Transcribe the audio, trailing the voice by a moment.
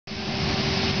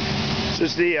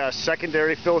This is the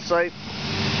secondary fill site.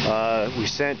 We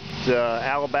sent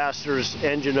Alabaster's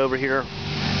engine over here.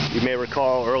 You may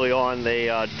recall early on they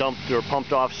dumped or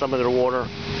pumped off some of their water,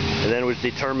 and then it was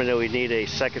determined that we need a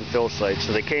second fill site.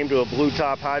 So they came to a blue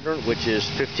top hydrant, which is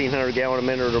 1,500 gallon a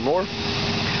minute or more,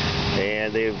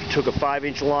 and they took a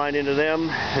 5-inch line into them,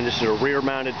 and this is a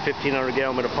rear-mounted 1,500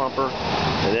 gallon minute pumper,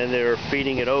 and then they're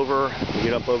feeding it over. We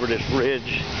get up over this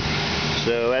ridge.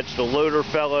 So that's the loader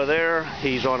fella there.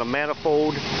 He's on a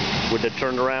manifold with it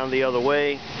turned around the other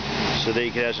way so that he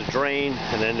has a drain,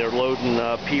 and then they're loading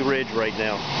P Ridge right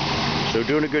now. So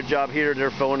doing a good job here.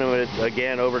 They're filling them at,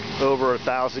 again, over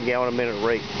 1,000 gallon a minute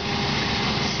rate.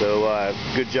 So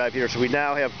good job here. So we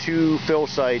now have 2 fill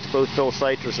sites. Both fill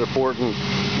sites are supporting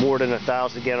more than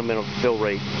 1,000 gallon a minute fill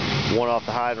rate. One off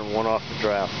the hydrant, one off the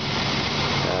draft.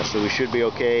 So we should be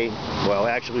okay. Well,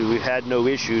 actually, we've had no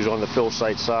issues on the fill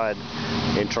site side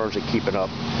in terms of keeping up.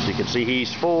 So you can see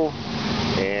he's full,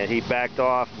 and he backed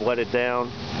off, let it down,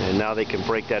 and now they can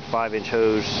break that 5-inch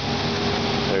hose.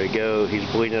 There you go. He's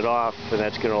bleeding it off, and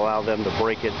that's going to allow them to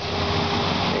break it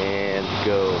and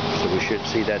go. So we should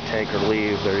see that tanker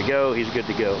leave. There you go. He's good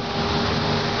to go.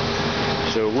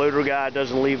 So loader guy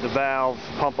doesn't leave the valve.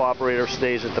 Pump operator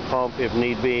stays at the pump if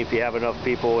need be, if you have enough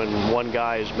people, and one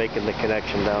guy is making the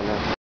connection down there.